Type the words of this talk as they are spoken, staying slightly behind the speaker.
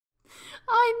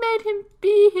I made him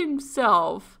be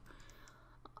himself.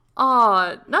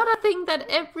 Not a thing that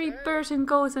every person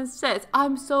goes and says.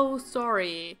 I'm so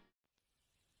sorry.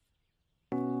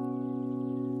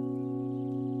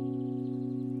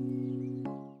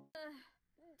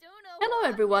 Hello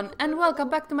everyone and welcome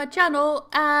back to my channel,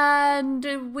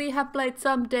 and we have played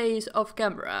some days off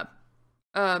camera.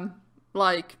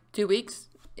 Like 2 weeks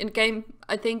in game,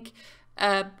 I think.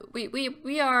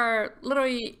 We are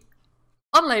literally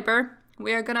on labor.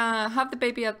 We are gonna have the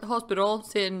baby at the hospital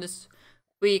since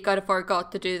we kind of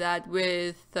forgot to do that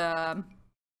with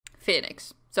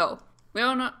Phoenix. So we're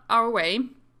on our way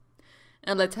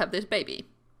and let's have this baby.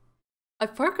 I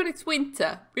forgot it's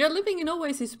winter. We are living in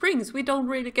Oasis Springs. We don't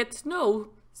really get snow.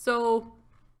 So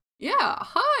yeah,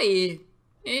 hi.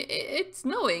 It's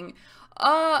snowing.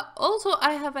 Also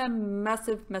I have a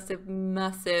massive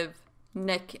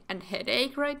neck and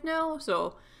headache right now.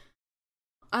 So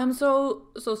I'm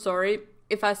so sorry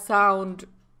if I sound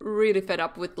really fed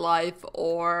up with life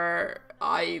or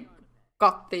I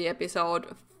got the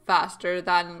episode faster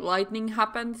than lightning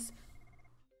happens.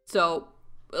 So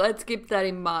let's keep that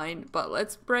in mind, but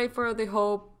let's pray for the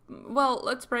hope. Well,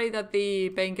 let's pray that the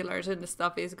painkillers and the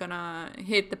stuff is gonna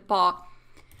hit the paw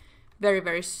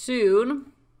very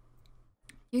soon.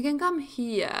 You can come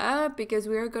here because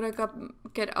we are gonna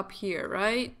get up here,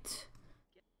 right?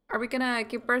 Are we gonna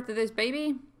give birth to this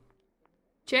baby?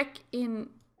 Check in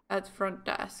at front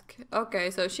desk. Okay,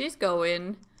 so she's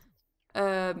going.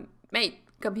 Mate,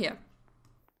 come here.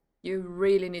 You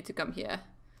really need to come here.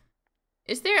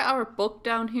 Is there our book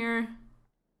down here?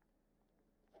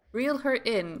 Reel her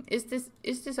in. Is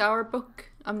this our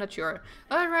book? I'm not sure.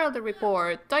 I read the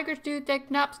report. Tigers do take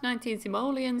naps, 19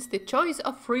 simoleons. The choice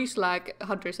of free slag,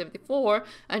 174.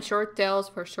 And short tails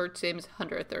for short sims,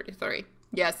 133.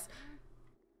 Yes.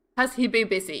 Has he been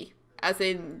busy? As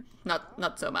in,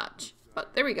 not so much.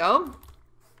 But there we go.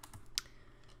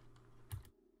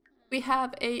 We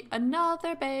have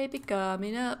another baby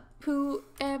coming up,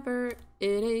 whoever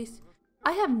it is.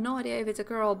 I have no idea if it's a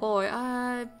girl or boy.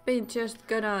 I've been just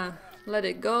gonna let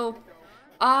it go.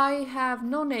 I have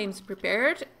no names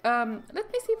prepared. Let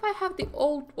me see if I have the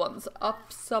old ones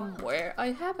up somewhere.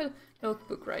 I have a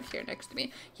notebook right here next to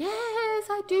me. Yes,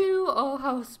 I do. Oh,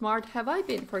 how smart have I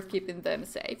been for keeping them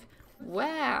safe.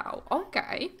 Wow,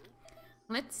 okay.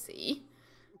 Let's see.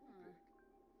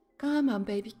 Come on,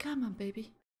 baby. Come on,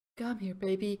 baby. Come here,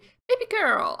 baby. Baby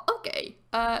girl. Okay.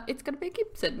 It's gonna be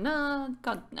Gibson.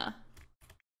 Kantna.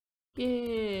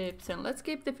 Gibson. Let's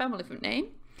keep the family name,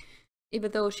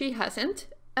 even though she hasn't.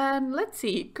 And let's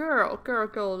see, girl.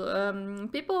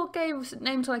 People gave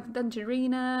names like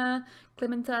Tangerina,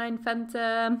 Clementine,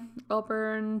 Fanta,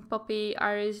 Auburn, Poppy,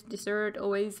 Iris, Dessert,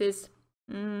 Oasis.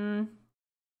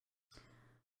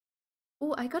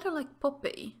 Oh, I gotta like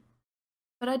Poppy,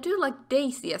 but I do like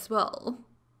Daisy as well.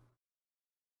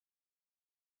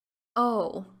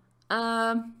 Oh,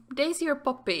 Daisy or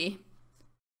Poppy?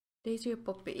 Daisy or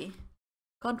Poppy?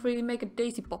 Can't really make a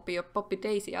Daisy Poppy or Poppy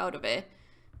Daisy out of it.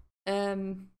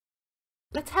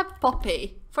 Let's have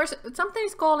Poppy. First, something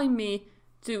is calling me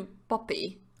to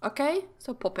Poppy. Okay,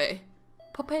 so Poppy.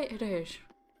 Poppy it is.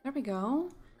 There we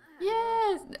go.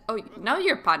 Yes. Oh, now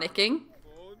you're panicking.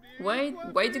 Way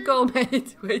to go,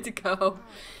 mate. Way to go.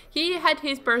 He had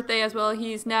his birthday as well.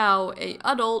 He's now an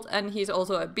adult and he's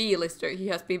also a B-lister. He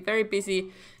has been very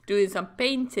busy doing some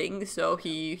painting, so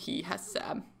he has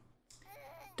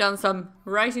done some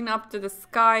rising up to the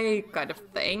sky kind of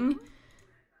thing.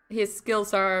 His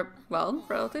skills are, well,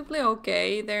 relatively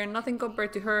okay. They're nothing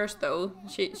compared to hers though.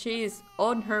 She is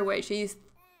on her way. She's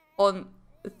on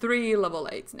 3 level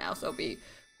 8s now, so we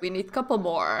need a couple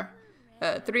more.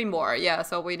 3 more, yeah,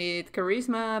 so we need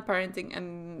charisma, parenting,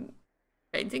 and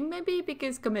painting maybe,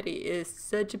 because comedy is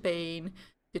such a pain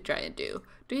to try and do.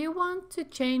 Do you want to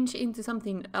change into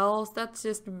something else? That's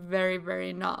just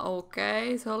very not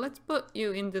okay. So let's put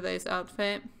you into this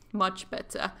outfit. Much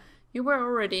better. You were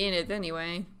already in it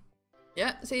anyway.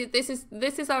 Yeah, see, this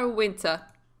is our winter.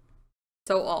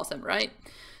 So awesome, right?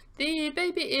 The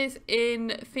baby is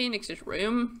in Phoenix's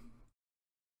room.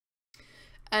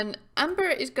 And Amber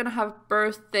is gonna have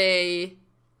birthday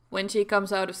when she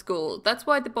comes out of school. That's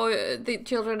why the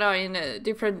children are in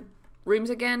different rooms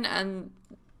again, and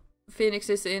Phoenix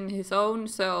is in his own.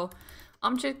 So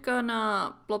I'm just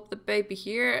gonna plop the baby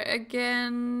here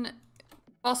again.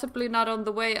 Possibly not on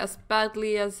the way as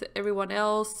badly as everyone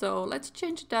else. So let's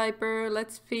change the diaper.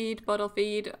 Let's feed, bottle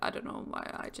feed. I don't know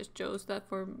why I just chose that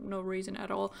for no reason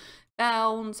at all.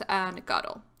 Bounce and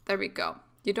cuddle. There we go.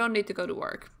 You don't need to go to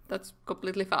work. That's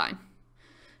completely fine.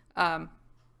 Why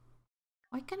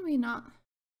can we not?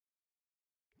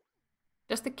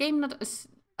 Does the game not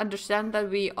understand that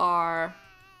we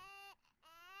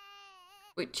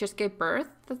just gave birth?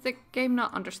 Does the game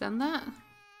not understand that?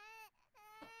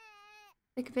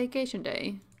 Take a vacation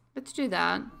day. Let's do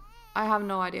that. I have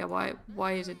no idea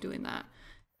why is it doing that.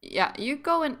 Yeah, you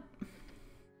go and...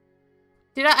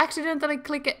 Did I accidentally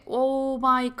click it? Oh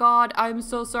my god, I'm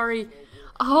so sorry.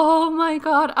 Oh my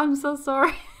god, I'm so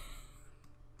sorry.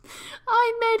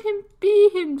 I made him be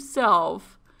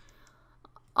himself.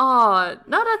 Oh,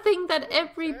 not a thing that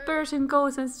every person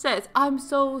goes and says. I'm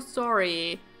so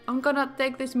sorry. I'm gonna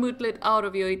take this moodlet out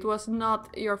of you. It was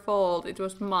not your fault. It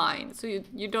was mine. So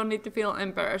you don't need to feel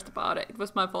embarrassed about it. It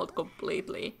was my fault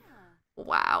completely.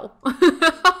 Wow.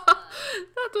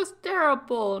 That was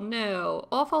terrible. No.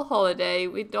 Awful holiday.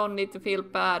 We don't need to feel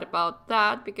bad about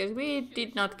that because we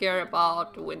did not care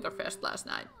about Winterfest last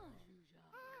night.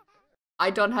 I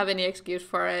don't have any excuse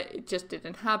for it. It just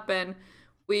didn't happen.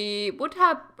 We would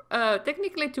have...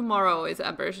 technically tomorrow is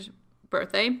Amber's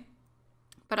birthday.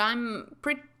 But I'm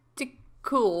pretty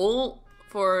cool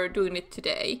for doing it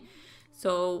today.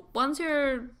 So once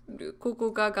you're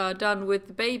cuckoo gaga done with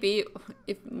the baby,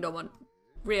 if no one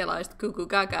realized cuckoo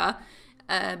gaga,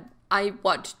 I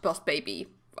watched Boss Baby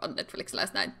on Netflix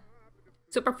last night.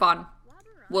 Super fun.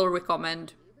 Will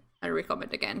recommend and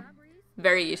recommend again.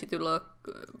 Very easy to look,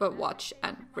 but watch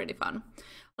and really fun.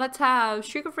 Let's have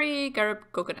sugar-free carob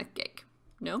coconut cake.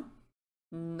 No?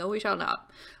 No, we shall not.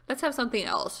 Let's have something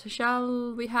else.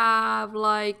 Shall we have,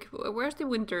 like... Where's the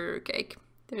winter cake?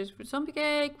 There's zombie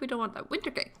cake. We don't want that.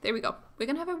 Winter cake. There we go. We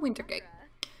can have a winter cake.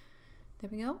 There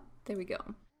we go. There we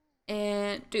go.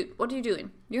 And, dude, what are you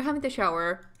doing? You're having the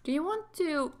shower. Do you want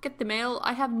to get the mail?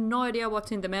 I have no idea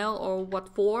what's in the mail or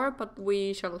what for, but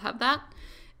we shall have that.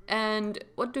 And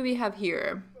what do we have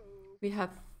here? We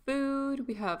have food.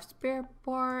 We have spare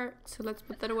parts. So let's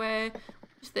put that away.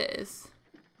 What is this?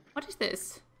 What is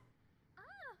this?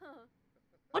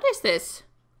 What is this?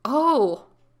 Oh!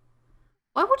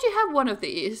 Why would you have one of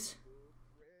these?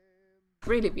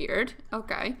 Really weird.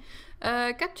 Okay.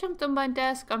 Cat jumped on my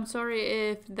desk. I'm sorry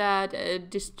if that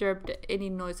disturbed any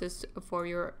noises for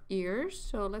your ears.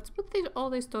 So let's put all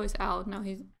these toys out. Now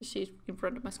she's in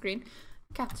front of my screen.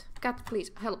 Cat,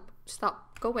 please, help.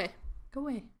 Stop. Go away. Go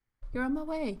away. You're on my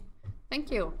way.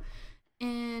 Thank you.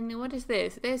 And what is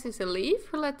this? This is a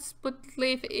leaf. Let's put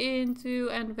leaf into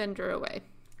and vendor away.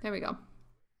 There we go.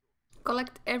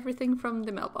 Collect everything from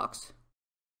the mailbox.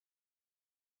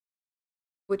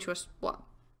 Which was what?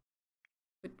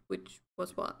 Which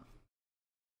was what?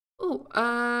 Oh,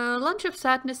 lunch of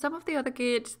sadness. Some of the other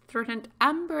kids threatened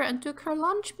Amber and took her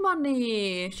lunch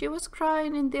money. She was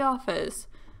crying in the office.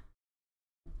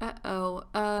 Uh-oh.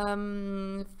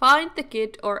 Find the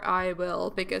kid or I will,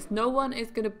 because no one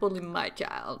is gonna bully my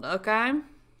child, okay?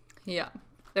 Yeah,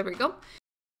 there we go.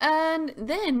 And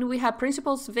then we have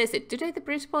principal's visit. Today the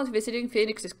principal is visiting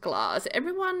Phoenix's class.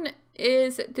 Everyone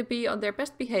is to be on their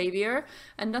best behavior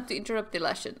and not to interrupt the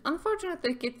lesson.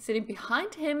 Unfortunately, the kid sitting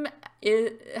behind him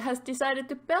has decided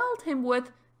to belt him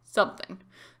with something.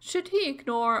 Should he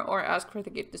ignore or ask for the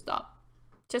kid to stop?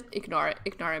 Just ignore it.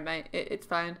 Ignore it, mate. It's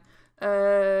fine.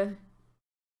 For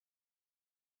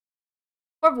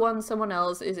once, someone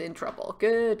else is in trouble.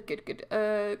 Good.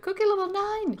 Cookie level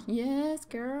 9. Yes,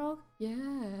 girl.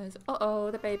 Yes.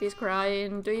 Uh-oh, the baby's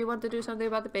crying. Do you want to do something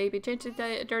about the baby? Change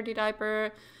the dirty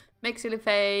diaper. Make silly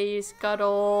face.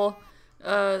 Cuddle.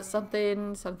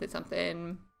 Something.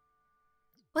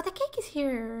 Oh, the cake is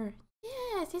here.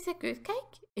 Yes, it's a good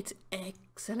cake. It's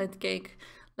excellent cake.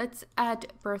 Let's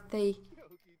add birthday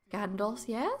candles,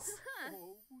 yes?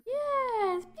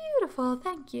 Yes, beautiful,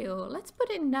 thank you. Let's put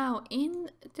it now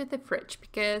into the fridge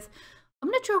because I'm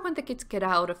not sure when the kids get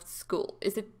out of school.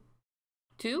 Is it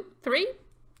 2, 3?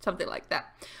 Something like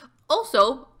that.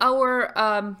 Also,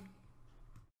 our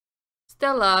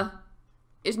Stella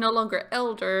is no longer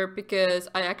elder because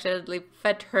I accidentally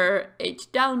fed her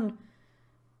H-down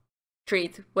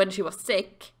treat when she was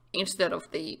sick instead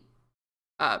of the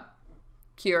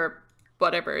cure,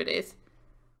 whatever it is.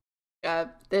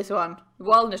 This one,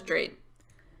 walnut treat.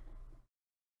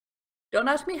 Don't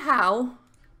ask me how,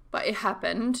 but it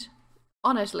happened.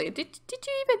 Honestly, did you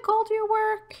even call to your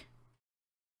work?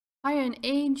 Are you an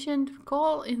ancient?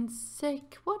 Call in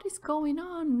sick? What is going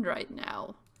on right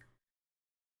now?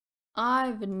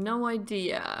 I've no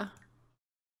idea.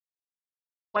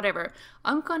 Whatever.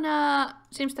 I'm gonna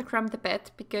Instagram the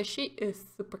pet because she is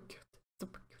super cute.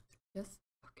 Super cute. Yes?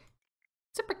 Okay.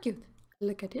 Super cute.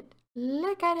 Look at it.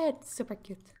 Look at it. Super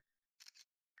cute.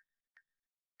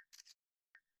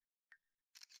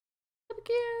 Super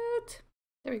cute.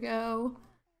 There we go.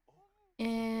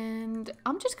 And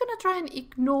I'm just gonna try and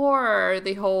ignore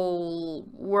the whole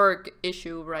work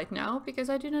issue right now because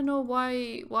I didn't know why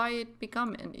it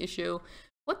became an issue.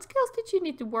 What skills did you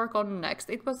need to work on next?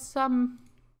 It was some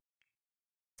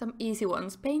easy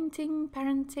ones. Painting,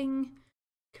 parenting,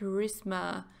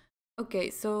 charisma. Okay,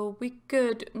 so we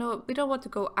could... No, we don't want to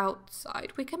go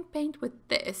outside. We can paint with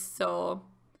this, so...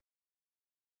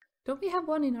 Don't we have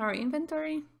one in our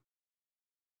inventory?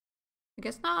 I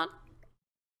guess not.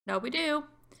 No, we do.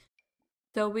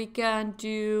 So we can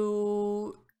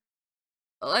do...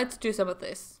 Let's do some of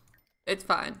this. It's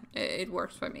fine. It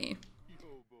works for me.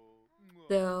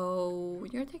 So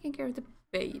you're taking care of the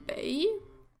baby.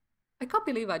 I can't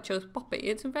believe I chose Poppy.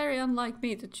 It's very unlike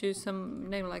me to choose some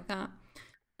name like that.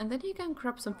 And then you can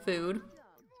grab some food.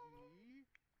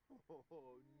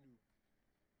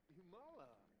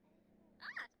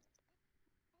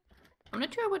 I'm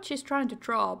not sure what she's trying to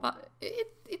draw, but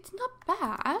it's not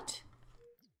bad.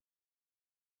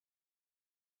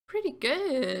 Pretty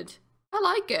good. I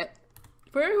like it.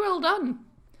 Very well done.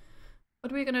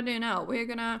 What are we gonna do now? We're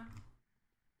gonna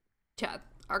chat.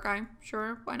 Okay,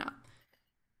 sure, why not?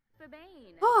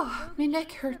 Oh, my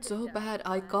neck hurts so bad.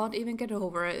 I can't even get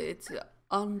over it. It's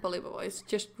unbelievable. It's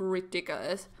just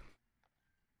ridiculous.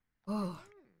 Oh.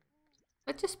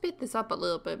 Let's just speed this up a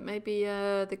little bit. Maybe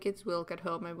the kids will get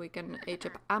home and we can age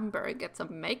up Amber and get some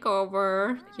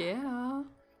makeover. Yeah.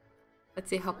 Let's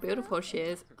see how beautiful she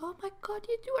is. Oh my god,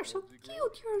 you two are so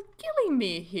cute. You're killing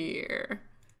me here.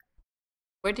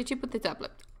 Where did you put the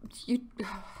tablet? You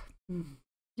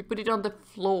put it on the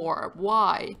floor.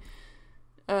 Why?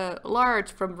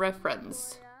 Large from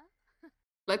reference.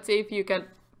 Let's see if you can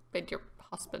paint your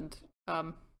husband.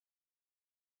 Well,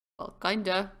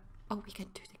 kinda. Oh, we can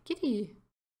do the kitty.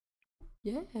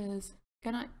 Yes.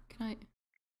 Can I?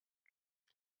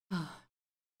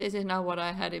 This is not what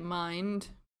I had in mind,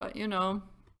 but you know.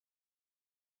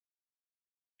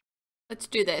 Let's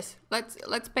do this.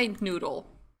 Let's paint Noodle.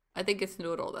 I think it's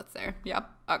Noodle that's there. Yep.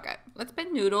 Okay. Let's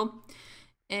paint Noodle.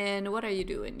 And what are you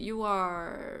doing? You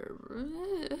are...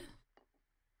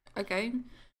 Okay.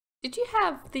 Did you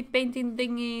have the painting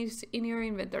thingies in your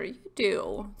inventory? You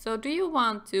do. So do you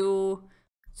want to...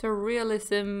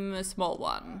 Surrealism, a small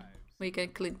one. We can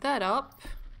clean that up.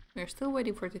 We're still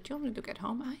waiting for the children to get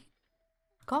home. I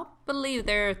can't believe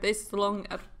they're this long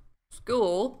at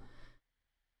school.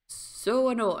 So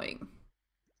annoying.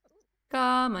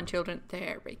 Come on, children.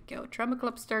 There we go. Drama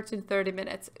club starts in 30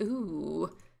 minutes.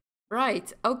 Ooh.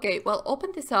 Right. Okay. Well,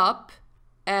 open this up.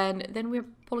 And then we're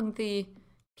pulling the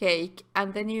cake.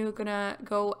 And then you're gonna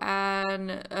go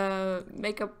and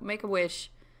make a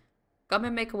wish. Come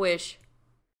and make a wish.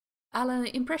 Alan,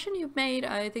 the impression you've made,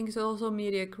 I think social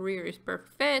media career is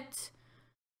perfect.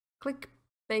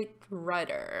 Clickbait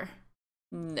writer.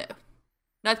 No.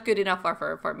 Not good enough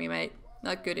offer for me, mate.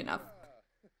 Not good enough.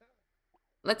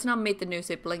 Let's not meet the new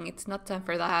sibling. It's not time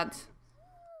for that.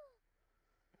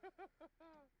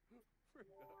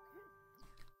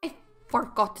 I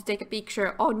forgot to take a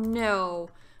picture. Oh no.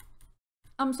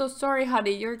 I'm so sorry,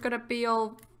 honey. You're gonna be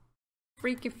all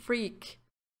freaky freak.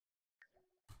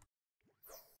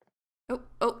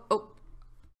 Oh.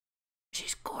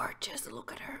 She's gorgeous.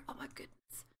 Look at her. Oh my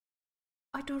goodness.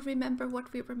 I don't remember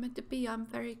what we were meant to be. I'm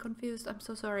very confused. I'm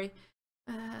so sorry.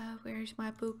 Where's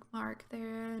my bookmark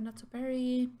there? Not so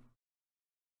very.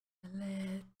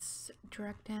 Let's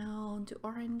drag down to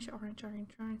orange. Orange.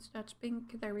 That's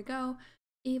pink. There we go.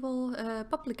 Evil.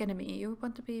 Public enemy. You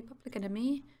want to be public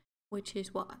enemy, which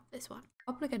is what? This one.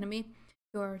 Public enemy.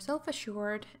 You're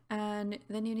self-assured, and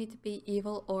then you need to be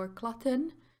evil or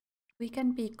glutton. We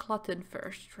can be glutton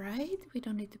first, right? We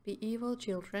don't need to be evil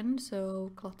children,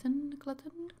 so glutton?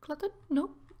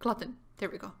 No, glutton. There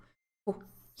we go. Oh,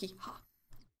 yeehaw.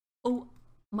 Oh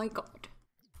my god.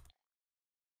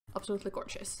 Absolutely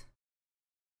gorgeous.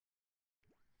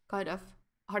 Kind of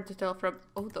hard to tell from...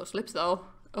 Oh, those lips though.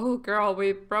 Oh girl,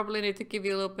 we probably need to give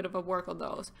you a little bit of a work on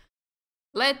those.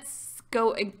 Let's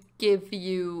go and give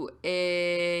you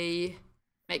a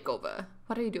makeover.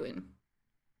 What are you doing?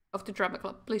 Of the drama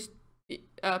club, please.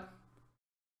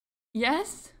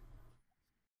 Yes?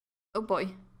 Oh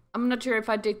boy. I'm not sure if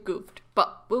I did goofed,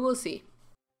 but we will see.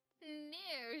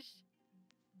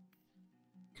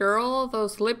 Girl,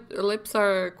 those lips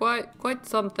are quite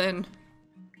something.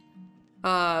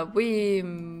 We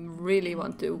really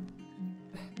want to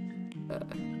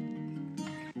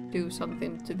do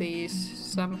something to these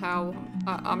somehow.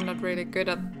 I'm not really good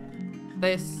at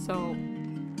this, so...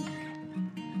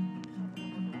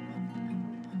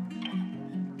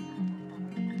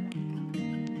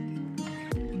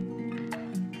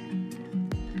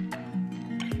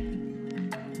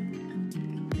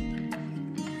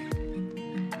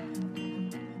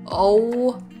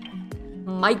 Oh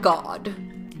my god.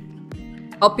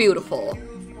 How beautiful.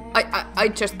 I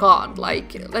just can't.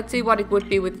 Like, let's see what it would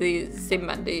be with the Sim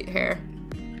and the hair.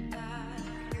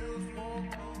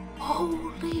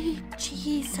 Holy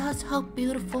Jesus, how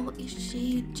beautiful is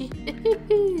she?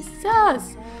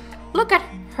 Jesus! Look at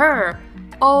her!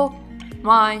 Oh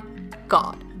my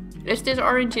god. Is this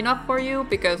orange enough for you?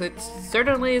 Because it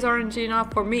certainly is orange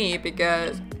enough for me,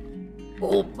 because...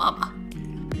 Oh mama.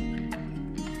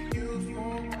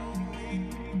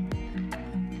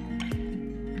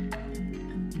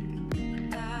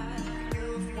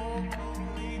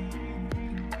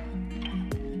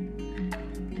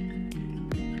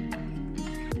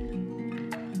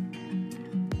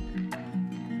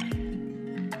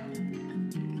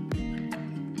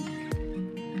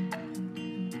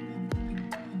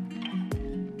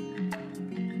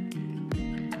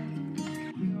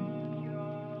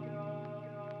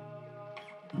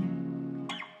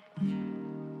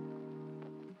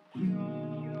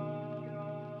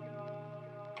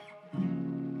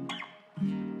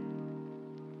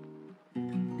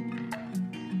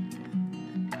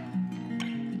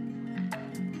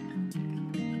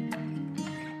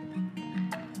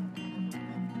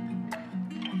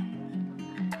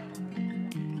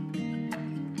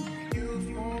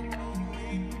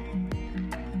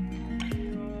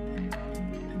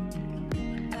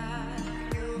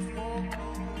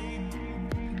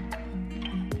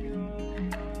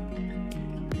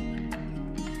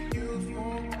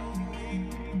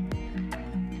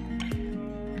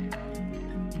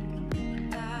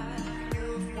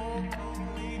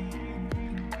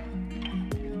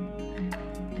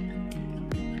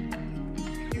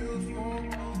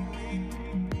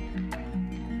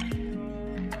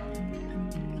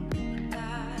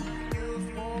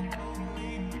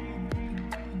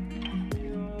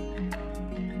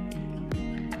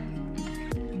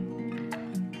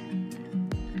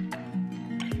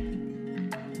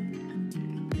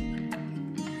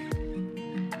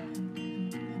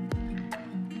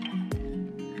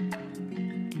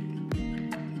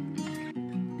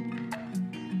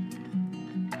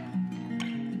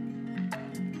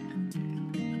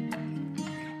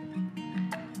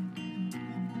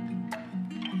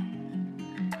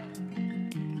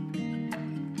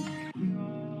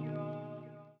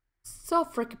 So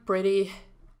freaking pretty.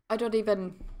 I don't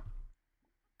even...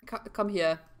 Come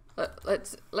here.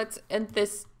 Let's end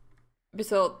this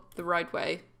episode the right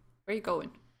way. Where are you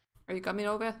going? Are you coming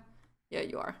over? Yeah,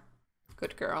 you are.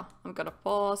 Good girl. I'm gonna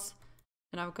pause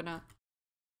and I'm gonna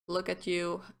look at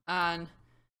you and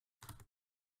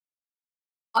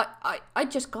I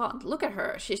just can't. Look at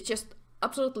her. She's just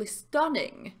absolutely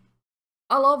stunning.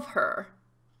 I love her.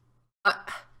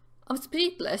 I'm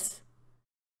speechless.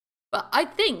 But I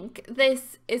think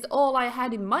this is all I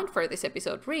had in mind for this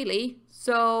episode, really.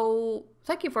 So,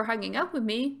 thank you for hanging out with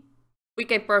me. We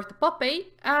gave birth to Poppy,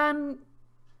 and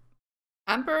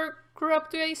Amber grew up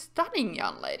to a stunning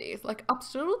young lady. Like,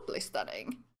 absolutely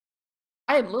stunning.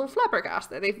 I am a little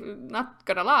flabbergasted, if not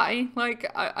gonna lie.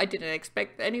 Like, I didn't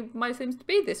expect any of my Sims to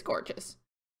be this gorgeous.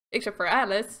 Except for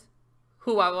Alice,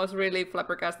 who I was really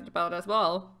flabbergasted about as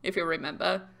well, if you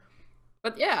remember.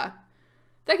 But yeah,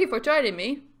 thank you for joining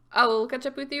me. I will catch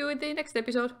up with you in the next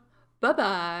episode. Bye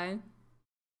bye!